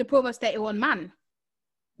the Proverbs 31 man.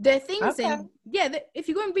 There are things if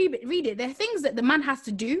you go and read it, there are things that the man has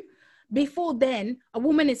to do before then a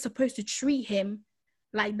woman is supposed to treat him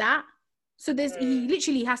like that. So he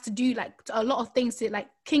literally has to do like a lot of things, to like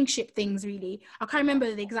kingship things, really. I can't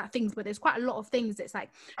remember the exact things, but there's quite a lot of things that's like,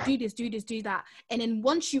 do this, do this, do that. And then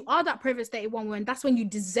once you are that Proverbs 31 woman, that's when you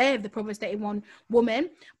deserve the Proverbs 31 woman.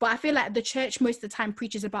 But I feel like the church most of the time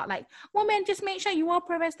preaches about like, woman, just make sure you are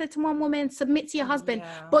Proverbs 31 woman, submit to your husband.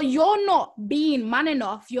 Yeah. But you're not being man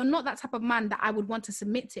enough. You're not that type of man that I would want to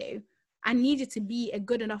submit to. I need you to be a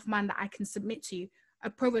good enough man that I can submit to, a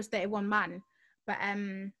Proverbs 31 man.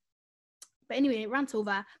 But anyway, it rant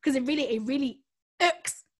over, because it really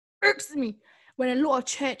irks me when a lot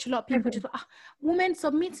of people just women,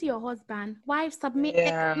 submit to your husband, wife, submit.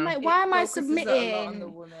 I'm like, why am I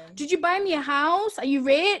submitting? Did you buy me a house? Are you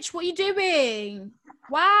rich? What are you doing?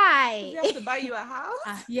 Why? Does he have to buy you a house?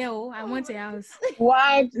 I want a house.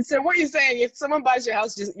 Why? So what you're saying, if someone buys your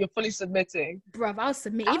house, you're fully submitting? Bruv, I'll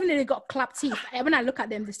submit. Even if they got clapped teeth, when I look at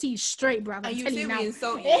them, the teeth straight, bruv. And you see me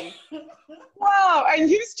insult you. Wow, and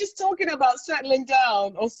he's just talking about settling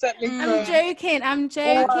down or settling down. I'm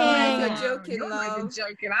joking. Wow. You're joking, You're love. not even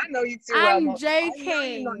joking. I know you too. I'm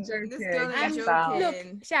joking. Not joking. This girl is joking.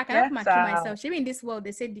 Look, I can have my myself. She in this world,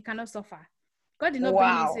 they said you cannot suffer. God did not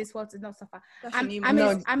bring me into this world to not suffer.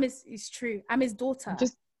 It's true. I'm his daughter.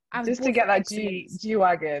 Just to get that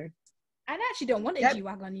G-Wagon. I actually don't want a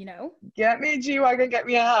G-Wagon, you know. Get me a G-Wagon, get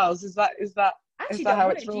me a house. Is that how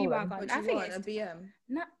it's rolling? I think it's a BM.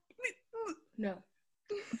 No.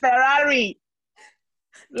 Ferrari.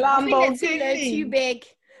 Lamborghini. Too big.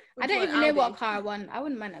 I don't even know what car I want. I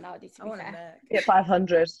wouldn't mind an Audi, to be fair. Get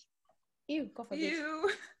 500. Ew, God forbid.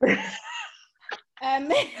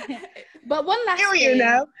 But one last thing. You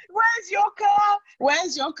know, where's your car?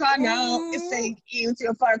 Where's your car now? It's saying you to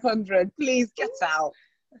your 500. Please get out.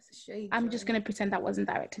 That's a shame. I'm just gonna pretend that wasn't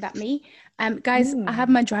directed at me. Guys, I have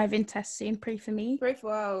my driving test soon. Pray for me. Pray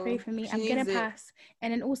for me. I'm gonna pass.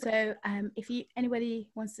 And then also, if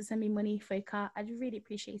anybody wants to send me money for a car, I'd really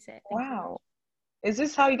appreciate it. Wow. Is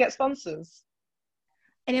this how you get sponsors?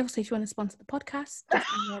 And also, if you want to sponsor the podcast, just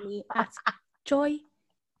email me at Joy.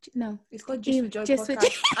 No, it's called Just with Joy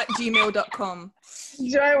Podcast at gmail.com.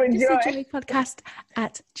 Joy with Joy. Joy Podcast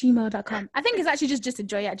at gmail.com. I think it's actually just a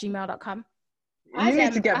joy at gmail.com. You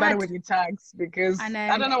need to get better with your tags because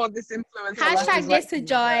I don't know what this influencer hashtag this to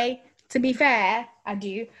Joy. To be fair, I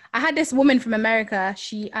do. I had this woman from America.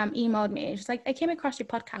 She emailed me. She's like, I came across your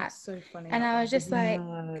podcast. That's so funny. And I was just like,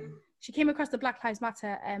 she came across the Black Lives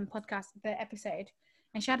Matter podcast, the episode.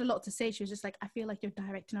 And she had a lot to say. She was just like, I feel like you're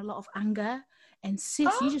directing a lot of anger. And sis,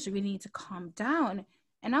 you just really need to calm down.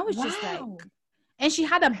 And I was just like, and she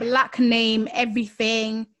had a black name,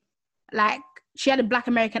 everything. Like, she had a black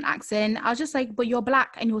American accent. I was just like, but you're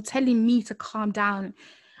black and you're telling me to calm down.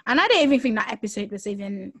 And I didn't even think that episode was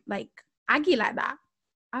even like aggy like that.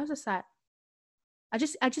 I was just like, I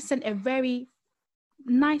just sent a very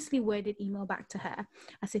nicely worded email back to her.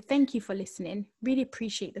 I said, thank you for listening. Really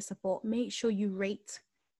appreciate the support. Make sure you rate,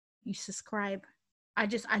 you subscribe. I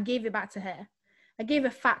gave it back to her. I gave her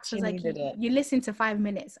facts. I was like, you listen to 5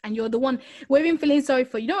 minutes and you're the one we're even feeling sorry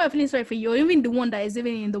for. You know what I'm feeling sorry for? You're even the one that is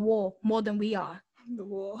living in the war more than we are. The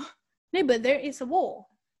war. No, but there is a war.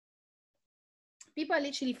 People are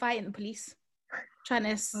literally fighting the police. Trying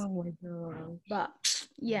to... Oh my God. But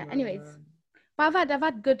yeah, anyways. But I've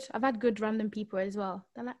had good random people as well.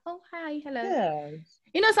 They're like, oh, hi, hello. Yes.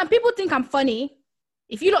 You know, some people think I'm funny.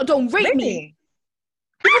 If you lot don't rate me.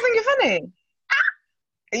 People think you're funny.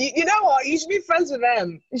 You know what? You should be friends with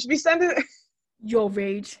them. You should be sending... You're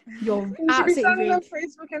rude. You're you should be sending them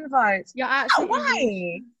Facebook invites. You're absolutely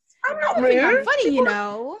why? I'm not rude. I'm funny, you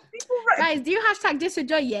know. Guys, do you hashtag this with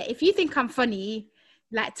Joy yet? If you think I'm funny,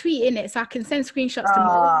 like tweet in it so I can send screenshots to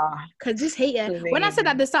more. Because this hater, when I said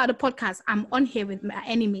at the start of the podcast, I'm on here with my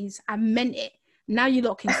enemies, I meant it. Now you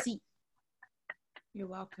lot can see. You're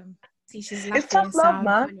welcome. See, she's laughing. It's tough love,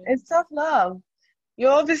 man. Funny. It's tough love.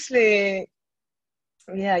 You're obviously,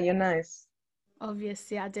 yeah, you're nice.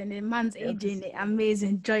 Obviously, I don't know. Man's aging it. Amazing,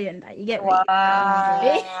 enjoying that. You get me? Wow.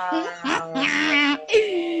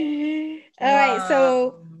 All right,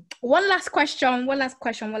 so one last question.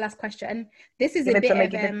 This is give a bit of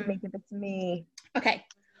give it to me. Okay,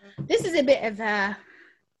 this is a bit of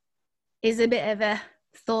a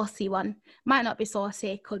saucy one. Might not be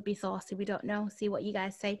saucy, could be saucy. We don't know. See what you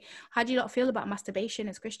guys say. How do you lot feel about masturbation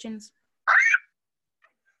as Christians?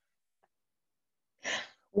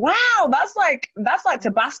 Wow, that's like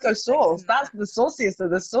Tabasco sauce. That's the sauciest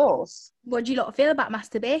of the sauce. What do you lot feel about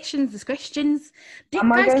masturbations as Christians?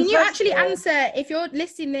 Guys, can you actually answer if you're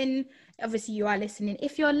listening? Obviously, you are listening.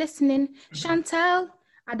 If you're listening, Chantel,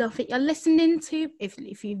 I don't think you're listening to. If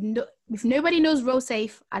nobody knows Roll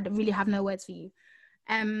Safe, I don't really have no words for you.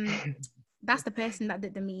 That's the person that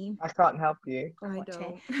did the meme. I can't help you. I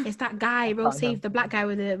don't. It's that guy, Roll Safe, the black guy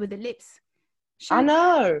with the lips. Chantel, I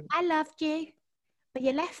know. I loved you. But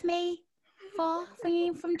you left me for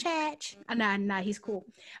singing from church. Oh, no, he's cool.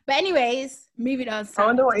 But anyways, moving on. I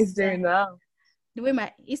wonder what he's doing now.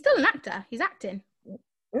 He's still an actor. He's acting.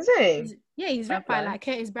 Is he? He's rep by like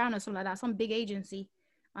Curtis Brown or something like that. Some big agency.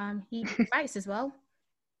 He writes as well.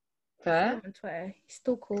 Fair. On Twitter. He's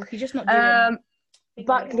still cool. He's just not doing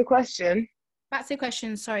back to the question.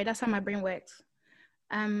 Sorry, that's how my brain works.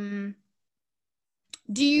 Do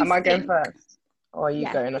you Am I going first? Or are you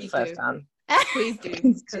going first, Anne? Please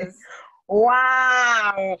do.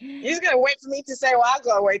 Wow. You're just going to wait for me to say what I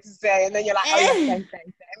got to wait to say. And then you're like, oh, yeah, same.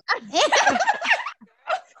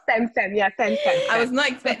 I was not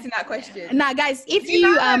expecting that question. Now, guys, if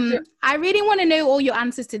you, I really want to know all your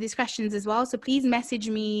answers to these questions as well. So please message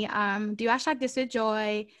me, do hashtag this with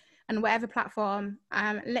Joy and whatever platform.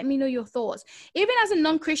 Let me know your thoughts. Even as a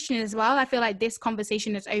non-Christian as well, I feel like this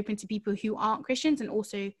conversation is open to people who aren't Christians and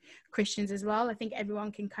also Christians as well. I think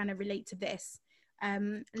everyone can kind of relate to this.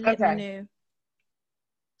 Let me know.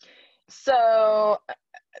 So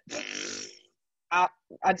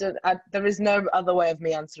there is no other way of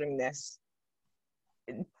me answering this.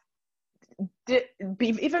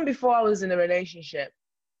 Even before I was in a relationship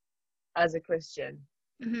as a Christian,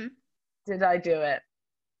 mm-hmm. Did I do it?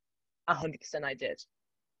 100% I did.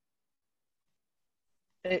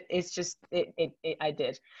 I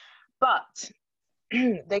did. But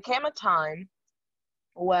there came a time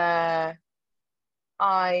where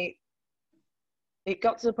it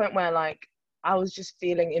got to the point where like I was just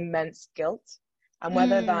feeling immense guilt, and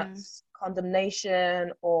whether that's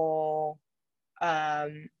condemnation or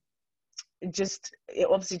it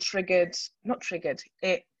obviously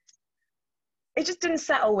it just didn't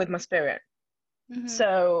settle with my spirit. Mm-hmm.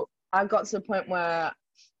 So I got to the point where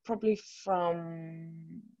probably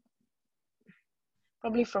from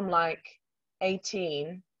like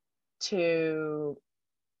 18 to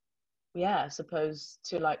I suppose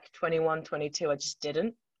to like 21, 22, I just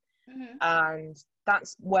didn't. Mm-hmm. And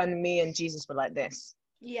that's when me and Jesus were like this.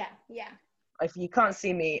 Yeah. If you can't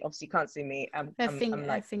see me, obviously you can't see me. I'm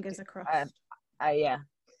like fingers across.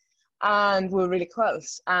 And we were really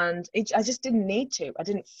close. And I just didn't need to. I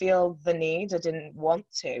didn't feel the need. I didn't want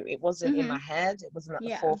to. It wasn't in my head. It wasn't at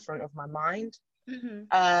the forefront of my mind.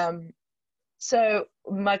 Mm-hmm. So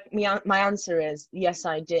my answer is yes,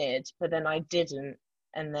 I did, but then I didn't,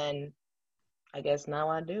 and then I guess now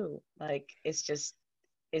I do. Like it's just.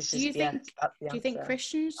 Do you think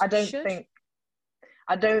Christians I don't should? think.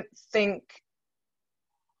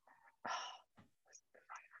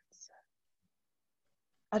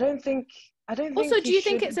 Also, do you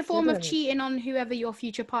think it's a form of cheating on whoever your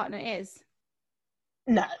future partner is?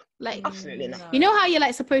 No, like absolutely not. You know how you're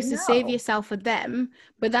like supposed to save yourself for them,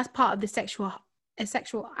 but that's part of the sexual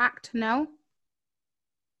act. No.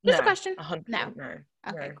 Just a question. No.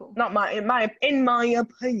 Okay, cool. Not in my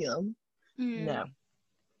opinion. No.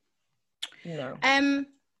 I'm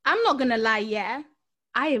not gonna lie. Yeah,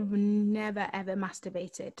 I have never ever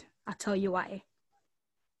masturbated. I'll tell you why.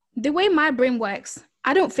 The way my brain works,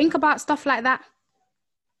 I don't think about stuff like that.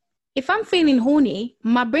 If I'm feeling horny,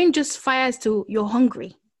 my brain just fires to you're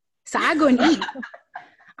hungry. So I go and eat.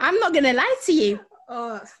 I'm not going to lie to you.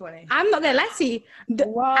 Oh, that's funny. I'm not going to lie to you.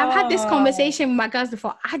 Wow. I've had this conversation with my girls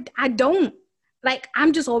before. I don't. Like,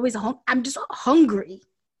 I'm just always I'm just hungry.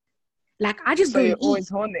 Like, I just go and eat. So you're always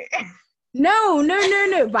horny?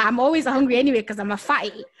 No. But I'm always hungry anyway because I'm a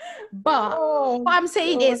fatty. But what I'm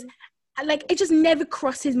saying is, like, it just never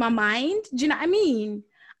crosses my mind. Do you know what I mean?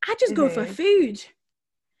 I just go for food.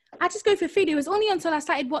 It was only until I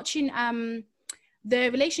started watching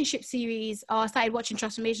the relationship series, or I started watching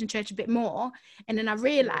Transformation Church a bit more, and then I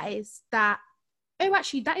realized that,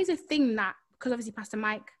 actually, that is a thing that, because obviously Pastor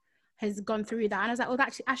Mike has gone through that, and I was like,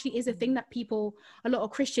 that actually is a thing that a lot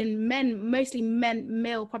of Christian men, mostly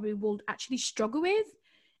male, probably will actually struggle with,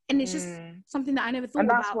 and it's just something that I never thought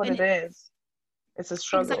about. And that's what it is. It's a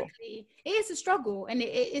struggle. Exactly. It is a struggle, and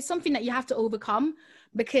it's something that you have to overcome,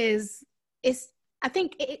 because it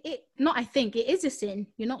is a sin.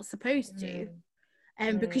 You're not supposed to.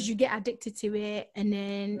 Because you get addicted to it, and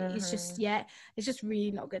then it's just really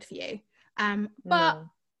not good for you. But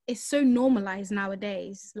it's so normalized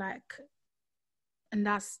nowadays, like, and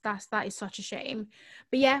that is such a shame.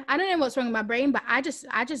 But yeah, I don't know what's wrong with my brain, but I just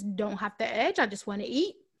don't have the urge. I just want to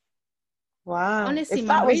eat. Wow. Honestly,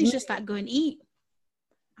 my brain's just like, go and eat.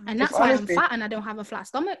 And that's why I'm fat and I don't have a flat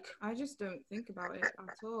stomach. I just don't think about it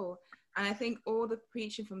at all. And I think all the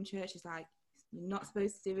preaching from church is like, you're not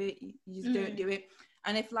supposed to do it. You just don't do it.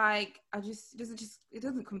 And if like, it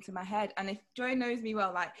doesn't come to my head. And if Joy knows me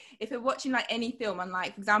well, like if we're watching like any film and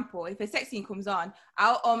like, for example, if a sex scene comes on,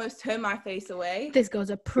 I'll almost turn my face away. This girl's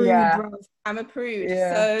a prude, bro. I'm a prude.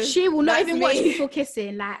 Yeah. So she will not even watch people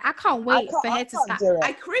kissing. Like, I can't wait for her to start.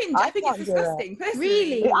 I cringe. I think it's disgusting.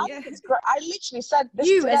 Really? I literally said this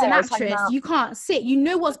you today, as an actress, you can't sit. You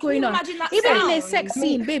know what's going on. Even in a sex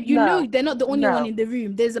scene, babe, you know they're not the only one in the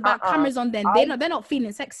room. There's about cameras on them. They're not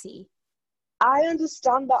feeling sexy. I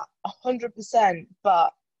understand that 100%,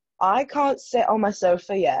 but I can't sit on my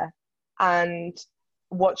sofa, and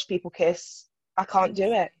watch people kiss. I can't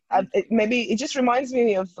do it. Maybe it just reminds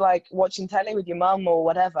me of like watching telly with your mum or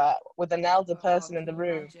whatever, with an elder person in the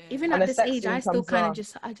room. Even at this age, I still kind of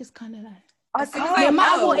like. I can't. No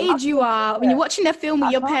matter what age you are, when you're watching a film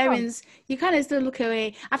with your parents, you kind of still look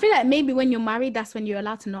away. I feel like maybe when you're married, that's when you're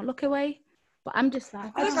allowed to not look away. But I'm just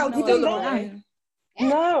like, I still look away.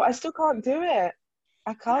 No, I still can't do it.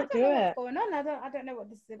 I can't do it. What's going on? I don't know what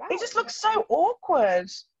this is about. It just looks so awkward.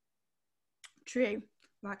 True.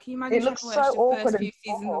 Like, can you imagine it looks so awkward first few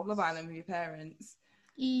seasons of Love Island with your parents?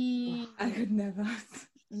 I could never.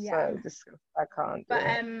 Yeah. So I can't. But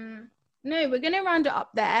No, we're going to round it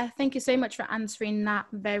up there. Thank you so much for answering that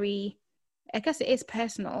very, I guess it is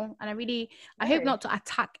personal. And I hope not to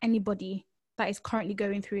attack anybody that is currently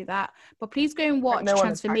going through that. But please go and watch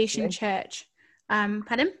Transformation Church.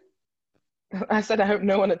 Pardon? I said I hope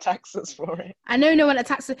no one attacks us for it. I know no one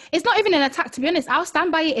attacks us. It's not even an attack, to be honest. I'll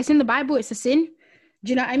stand by it. It's in the Bible. It's a sin. Do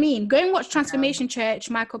you know what I mean? Go and watch Transformation Church.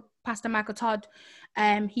 Pastor Michael Todd,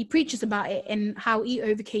 he preaches about it and how he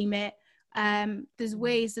overcame it.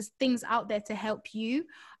 There's things out there to help you.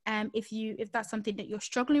 If that's something that you're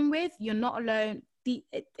struggling with, you're not alone.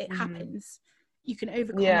 It happens. You can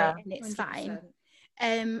overcome it, and it's 100%.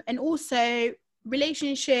 Fine. And also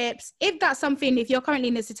relationships. If you're currently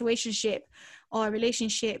in a situationship or a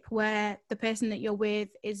relationship where the person that you're with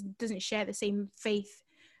doesn't share the same faith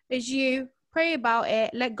as you, pray about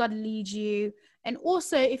it. Let God lead you. And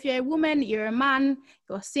also, if you're a woman, you're a man,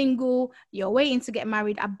 you're single, you're waiting to get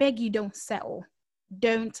married, I beg you, don't settle.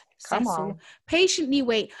 Don't settle. Patiently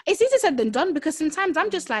wait. It's easier said than done, because sometimes I'm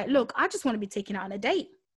just like, look, I just want to be taken out on a date.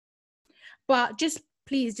 But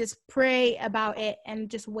please just pray about it and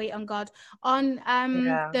just wait on God. On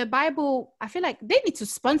the Bible, I feel like they need to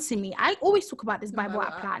sponsor me. I always talk about this Bible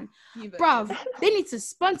app plan. Bruv, they need to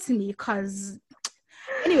sponsor me, because...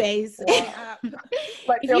 Anyways,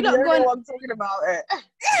 like if you're the only one talking about it.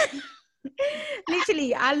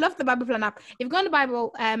 Literally, I love the Bible plan app. If you go on the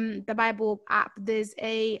Bible app, there's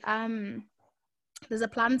a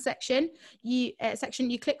plan section. You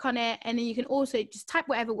click on it, and then you can also just type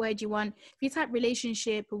whatever word you want. If you type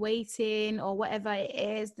relationship, waiting, or whatever it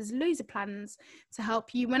is, there's loads of plans to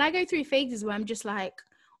help you. When I go through phases where I'm just like,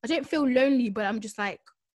 I don't feel lonely, but I'm just like,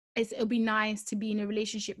 it'll be nice to be in a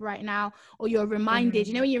relationship right now, or you're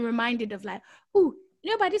reminded, when you're reminded of like, oh,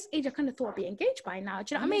 by this age, I kind of thought I'd be engaged by now.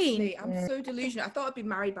 Do you know what I mean? I'm so delusional. I thought I'd be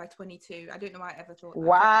married by 22. I don't know why I ever thought that.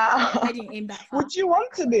 Wow. I didn't aim that far. Would you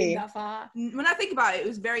want to be? That far. When I think about it, it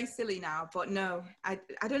was very silly now, but no, I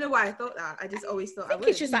don't know why I thought that. I just always thought I would.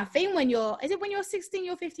 It's just that thing when you're 16,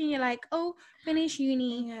 you're 15, you're like, oh, finish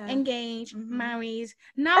uni, engaged, married.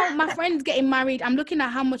 Now my friend's getting married. I'm looking at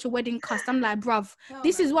how much a wedding costs. I'm like, bruv,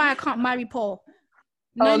 this is why I can't marry Paul.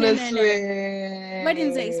 No.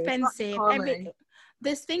 Weddings are expensive.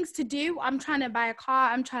 There's things to do. I'm trying to buy a car.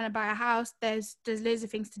 I'm trying to buy a house. There's loads of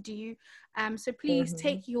things to do. So please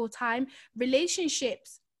take your time.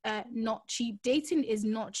 Relationships not cheap. Dating is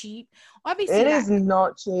not cheap. Obviously, it is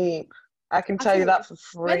not cheap. I can tell you that for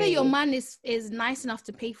free. Whether your man is nice enough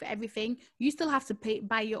to pay for everything, you still have to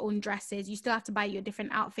buy your own dresses. You still have to buy your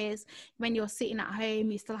different outfits. When you're sitting at home,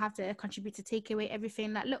 you still have to contribute to take away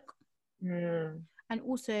everything. Like, look. And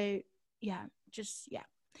also,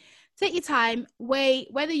 take your time. Wait,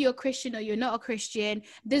 whether you're a Christian or you're not a Christian,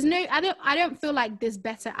 I don't feel like there's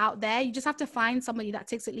better out there. You just have to find somebody that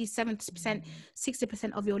takes at least 70%,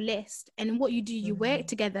 60% of your list. And what you do, you work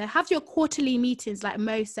together, have your quarterly meetings, like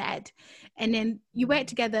Mo said, and then you work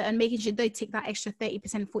together and making sure they take that extra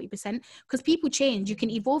 30%, 40%, because people change. You can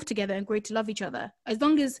evolve together and grow to love each other. As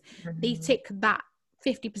long as they take that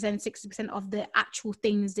 50%, 60% of the actual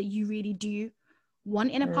things that you really do want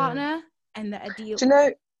in a partner and that are deal. Do you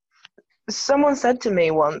know, someone said to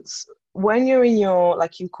me once, when you're in your,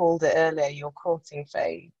 like you called it earlier, your courting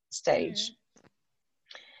stage,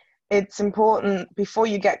 it's important, before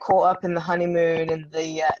you get caught up in the honeymoon and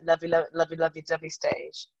the lovey-dovey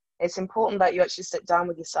stage, it's important that you actually sit down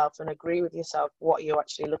with yourself and agree with yourself what you're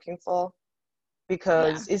actually looking for.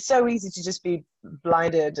 Because it's so easy to just be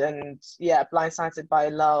blinded and blindsided by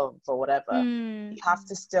love or whatever. You have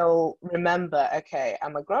to still remember, okay,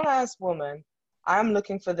 I'm a grown-ass woman. I'm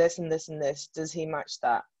looking for this and this and this. Does he match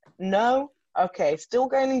that? No? Okay, still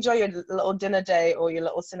go and enjoy your little dinner date or your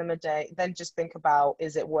little cinema date. Then just think about,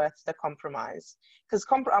 is it worth the compromise? Because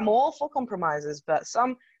I'm all for compromises, but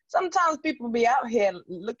sometimes people be out here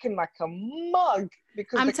looking like a mug.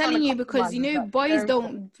 Because I'm telling you, because boys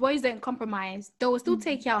don't compromise. They'll still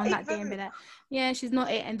take you out on that day and be like, yeah, she's not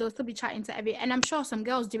it, and they'll still be chatting to and I'm sure some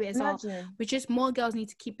girls do it as well. But just more girls need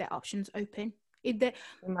to keep their options open.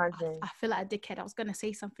 I feel like a dickhead. I was gonna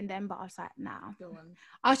say something then, but I was like, nah.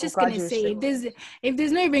 I was just gonna say, if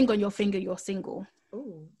there's no ring on your finger, you're single.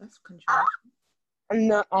 Oh, that's controversial.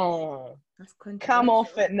 No, come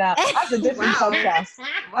off it now. That's a different podcast.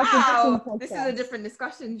 Wow, this is a different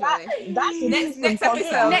discussion, Joy. That's next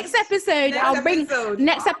episode.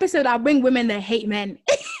 Next episode, I'll bring women that hate men.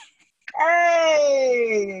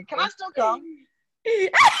 Hey, can I still come?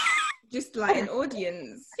 Just like an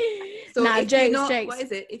audience. So jokes. What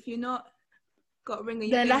is it? If you're not got a ring on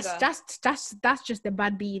your finger, that's just the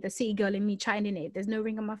bad bee, the city girl in me chatting in it. There's no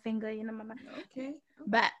ring on my finger, mama. Okay.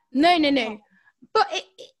 But no. But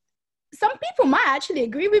some people might actually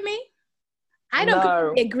agree with me. I don't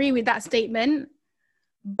completely agree with that statement.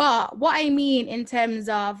 But what I mean in terms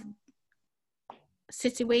of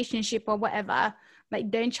situationship or whatever, like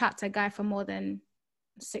don't chat to a guy for more than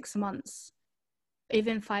 6 months,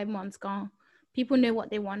 even 5 months gone. People know what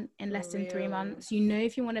they want in less than 3 months. You know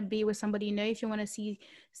if you want to be with somebody, you know if you want to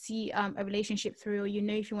see a relationship through, or you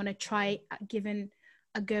know if you want to try giving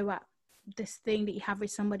a go at this thing that you have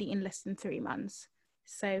with somebody in less than 3 months.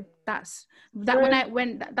 So that's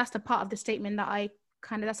that that's the part of the statement that I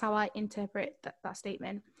that's how I interpret that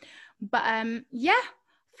statement. But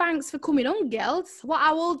thanks for coming on, girls. What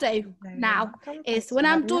I will do now is when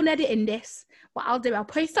I'm done editing this, what I'll do, I'll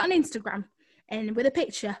post it on Instagram and with a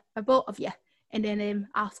picture of both of you. And then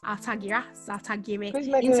I'll tag your ass. I'll tag your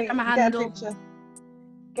Instagram handle.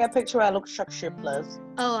 Get a picture where I look structured, please.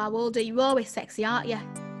 Oh, I will do. You're always sexy, aren't you?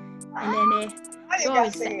 And then you're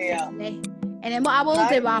always sexy. And then what I will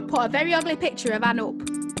do, I'll put a very ugly picture of Anne up.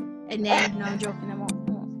 And then, no, I'm joking.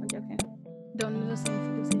 I'm joking. Don't say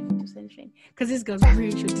anything. Because this girl's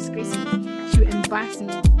rude. She'll disgrace me. She'll embarrass me.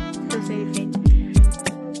 Don't say anything.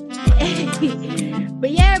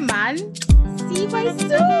 But yeah, man. See you guys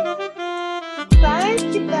soon.